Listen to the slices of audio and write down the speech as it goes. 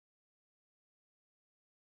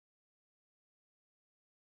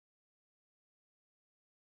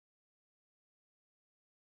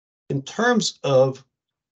In terms of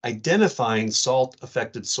identifying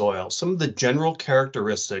salt-affected soil, some of the general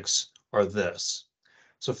characteristics are this.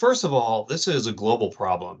 So first of all, this is a global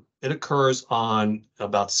problem. It occurs on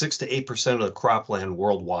about 6 to 8% of the cropland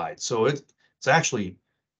worldwide. So it's actually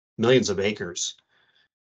millions of acres.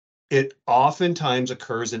 It oftentimes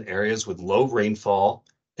occurs in areas with low rainfall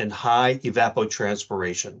and high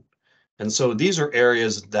evapotranspiration. And so these are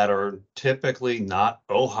areas that are typically not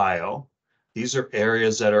Ohio. These are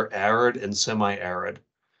areas that are arid and semi-arid.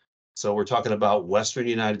 So we're talking about Western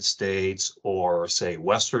United States or say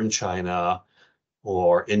Western China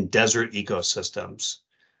or in desert ecosystems.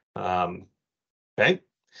 Okay.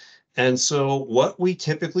 And so what we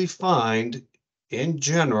typically find in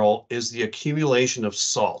general is the accumulation of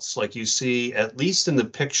salts, like you see, at least in the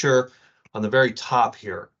picture on the very top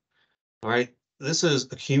here. All right. This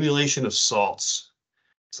is accumulation of salts.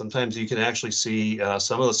 Sometimes you can actually see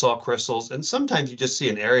some of the salt crystals, and sometimes you just see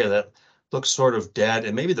an area that looks sort of dead,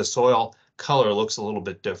 and maybe the soil color looks a little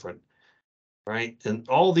bit different, right? And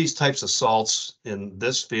all these types of salts in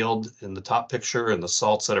this field, in the top picture, and the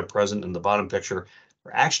salts that are present in the bottom picture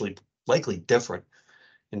are actually likely different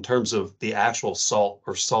in terms of the actual salt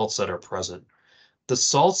or salts that are present. The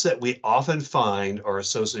salts that we often find are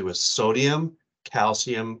associated with sodium,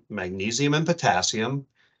 calcium, magnesium, and potassium.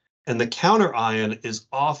 And the counter ion is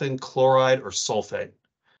often chloride or sulfate.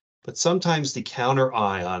 But sometimes the counter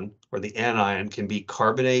ion or the anion can be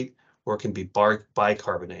carbonate or it can be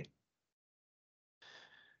bicarbonate.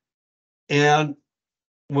 And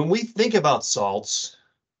when we think about salts,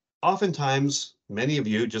 oftentimes, many of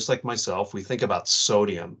you, just like myself, we think about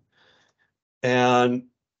sodium. And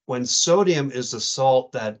when sodium is the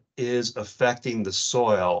salt that is affecting the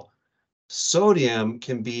soil, sodium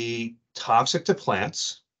can be toxic to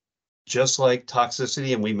plants, just like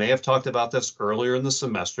toxicity, and we may have talked about this earlier in the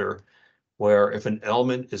semester, where if an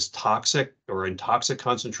element is toxic or in toxic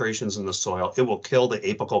concentrations in the soil, it will kill the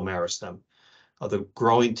apical meristem, the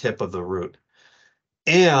growing tip of the root.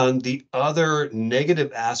 And the other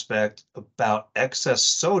negative aspect about excess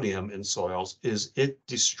sodium in soils is it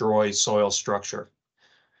destroys soil structure.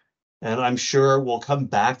 And I'm sure we'll come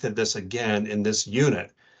back to this again in this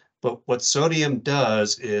unit. But what sodium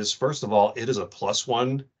does is, first of all, it is a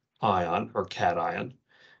 +1 ion or cation.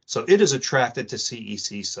 So it is attracted to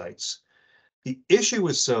CEC sites. The issue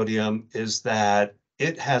with sodium is that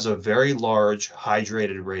it has a very large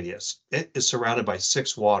hydrated radius. It is surrounded by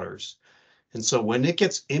 6 waters. And so when it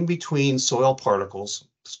gets in between soil particles,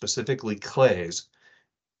 specifically clays,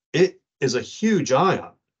 it is a huge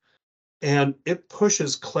ion and it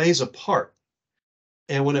pushes clays apart.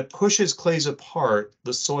 And when it pushes clays apart,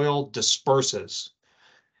 the soil disperses.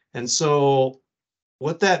 And so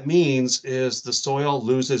what that means is the soil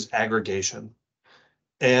loses aggregation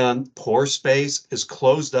and pore space is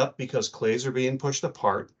closed up because clays are being pushed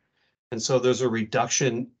apart. And so there's a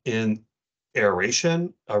reduction in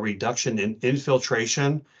aeration, a reduction in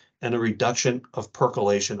infiltration, and a reduction of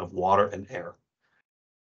percolation of water and air.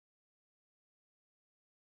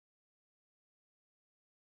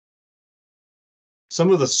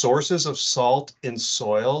 Some of the sources of salt in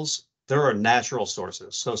soils, there are natural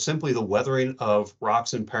sources. So simply the weathering of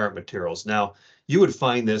rocks and parent materials. Now, you would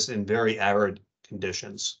find this in very arid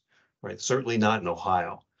conditions, right? Certainly not in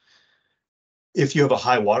Ohio. If you have a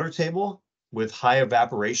high water table with high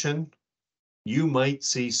evaporation, you might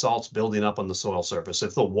see salts building up on the soil surface.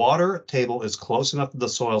 If the water table is close enough to the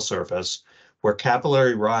soil surface where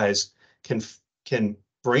capillary rise can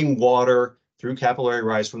bring water through capillary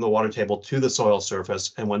rise from the water table to the soil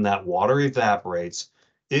surface, and when that water evaporates,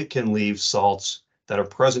 it can leave salts that are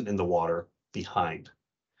present in the water behind.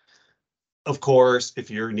 Of course,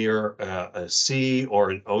 if you're near a sea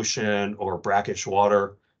or an ocean or brackish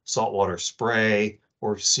water, saltwater spray,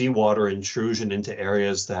 or seawater intrusion into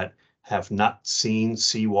areas that have not seen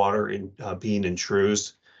seawater being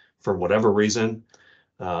intrused for whatever reason.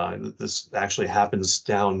 This actually happens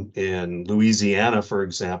down in Louisiana, for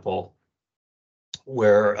example,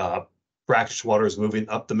 where brackish water is moving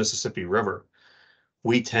up the Mississippi River.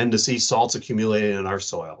 We tend to see salts accumulating in our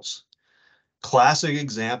soils. Classic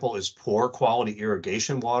example is poor quality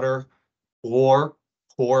irrigation water or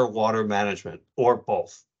poor water management, or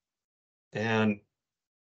both. And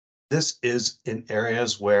this is in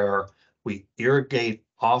areas where we irrigate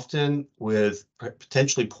often with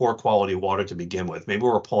potentially poor quality water to begin with. Maybe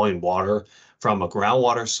we're pulling water from a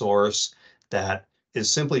groundwater source that is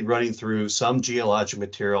simply running through some geologic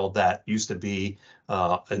material that used to be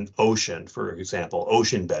an ocean, for example,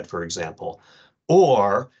 ocean bed, for example,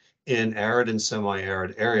 or in arid and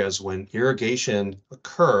semi-arid areas when irrigation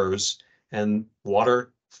occurs and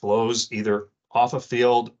water flows either off a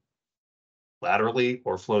field laterally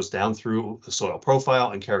or flows down through the soil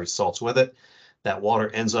profile and carries salts with it. That water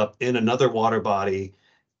ends up in another water body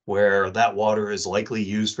where that water is likely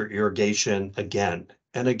used for irrigation again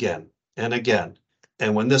and again and again.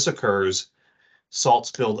 And when this occurs,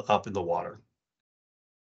 salts build up in the water.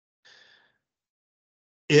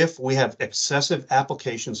 If we have excessive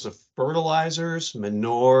applications of fertilizers,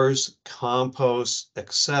 manures, compost,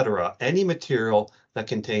 etc., any material that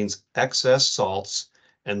contains excess salts,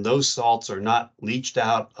 and those salts are not leached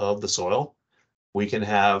out of the soil, we can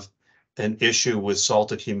have an issue with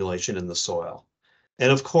salt accumulation in the soil. And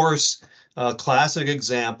of course, a classic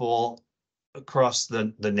example across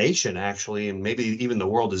the nation, actually, and maybe even the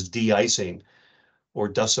world, is de-icing or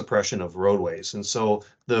dust suppression of roadways. And so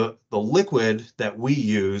the liquid that we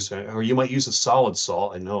use, or you might use a solid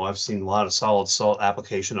salt. I know I've seen a lot of solid salt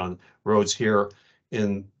application on roads here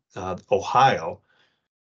in Ohio,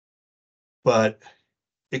 but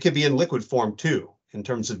it could be in liquid form too, in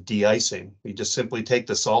terms of de-icing. You just simply take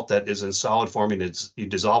the salt that is in solid form and you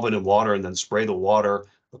dissolve it in water and then spray the water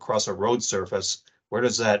across a road surface. Where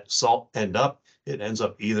does that salt end up? It ends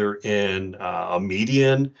up either in a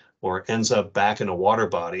median or ends up back in a water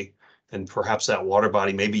body. And perhaps that water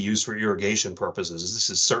body may be used for irrigation purposes. This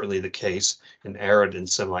is certainly the case in arid and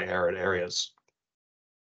semi-arid areas.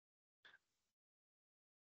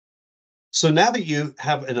 So now that you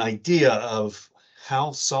have an idea of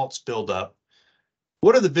how salts build up,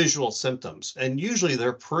 what are the visual symptoms? And usually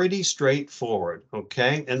they're pretty straightforward,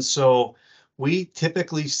 okay? And so we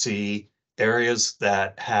typically see areas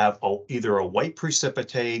that have either a white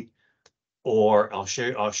precipitate, or I'll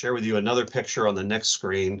share with you another picture on the next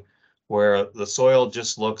screen where the soil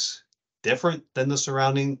just looks different than the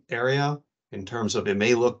surrounding area in terms of it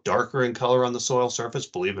may look darker in color on the soil surface,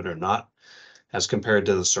 believe it or not, as compared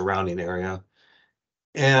to the surrounding area.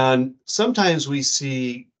 And sometimes we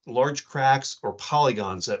see large cracks or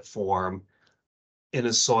polygons that form in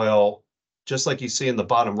a soil, just like you see in the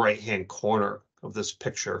bottom right-hand corner of this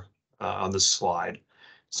picture on this slide.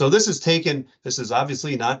 So this is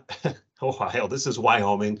obviously not Ohio, this is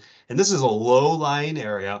Wyoming, and this is a low-lying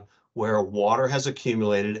area where water has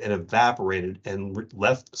accumulated and evaporated and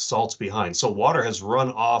left salts behind. So water has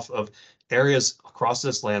run off of areas across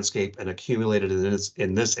this landscape and accumulated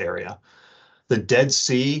in this area. The Dead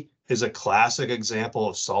Sea is a classic example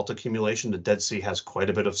of salt accumulation. The Dead Sea has quite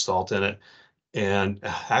a bit of salt in it. And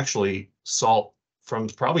actually, salt from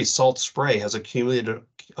probably salt spray has accumulated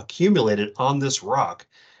on this rock,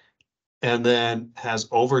 and then has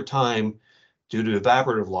over time, due to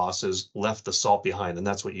evaporative losses, left the salt behind. And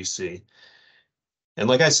that's what you see. And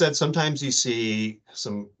like I said, sometimes you see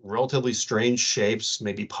some relatively strange shapes,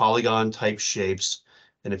 maybe polygon type shapes.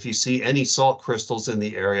 And if you see any salt crystals in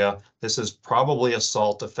the area, this is probably a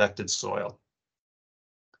salt affected soil.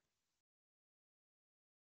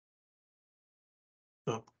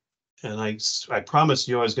 Oh, and I promised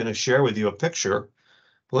you I was going to share with you a picture.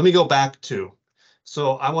 Let me go back to.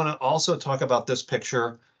 So I want to also talk about this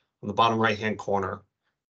picture on the bottom right-hand corner.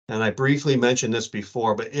 And I briefly mentioned this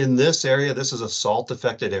before, but in this area, this is a salt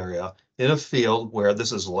affected area in a field where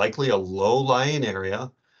this is likely a low-lying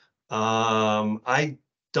area. I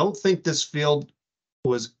don't think this field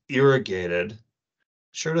was irrigated.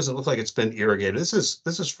 Sure doesn't look like it's been irrigated. This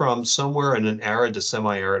is from somewhere in an arid to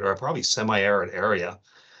semi-arid, or probably semi-arid area.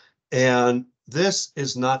 And this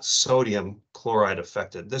is not sodium chloride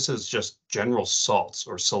affected. This is just general salts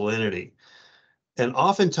or salinity. And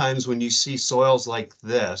oftentimes when you see soils like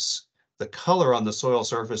this, the color on the soil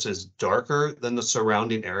surface is darker than the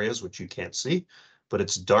surrounding areas, which you can't see, but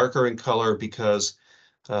it's darker in color because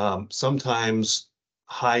sometimes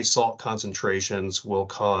high salt concentrations will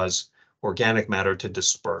cause organic matter to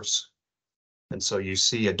disperse. And so you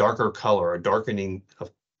see a darker color, a darkening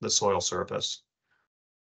of the soil surface.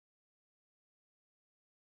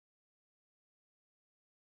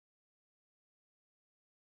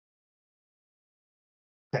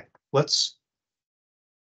 Okay, let's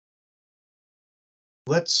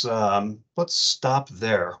stop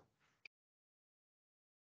there.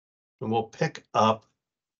 And we'll pick up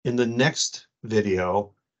in the next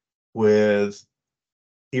video with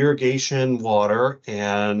irrigation water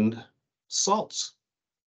and salts.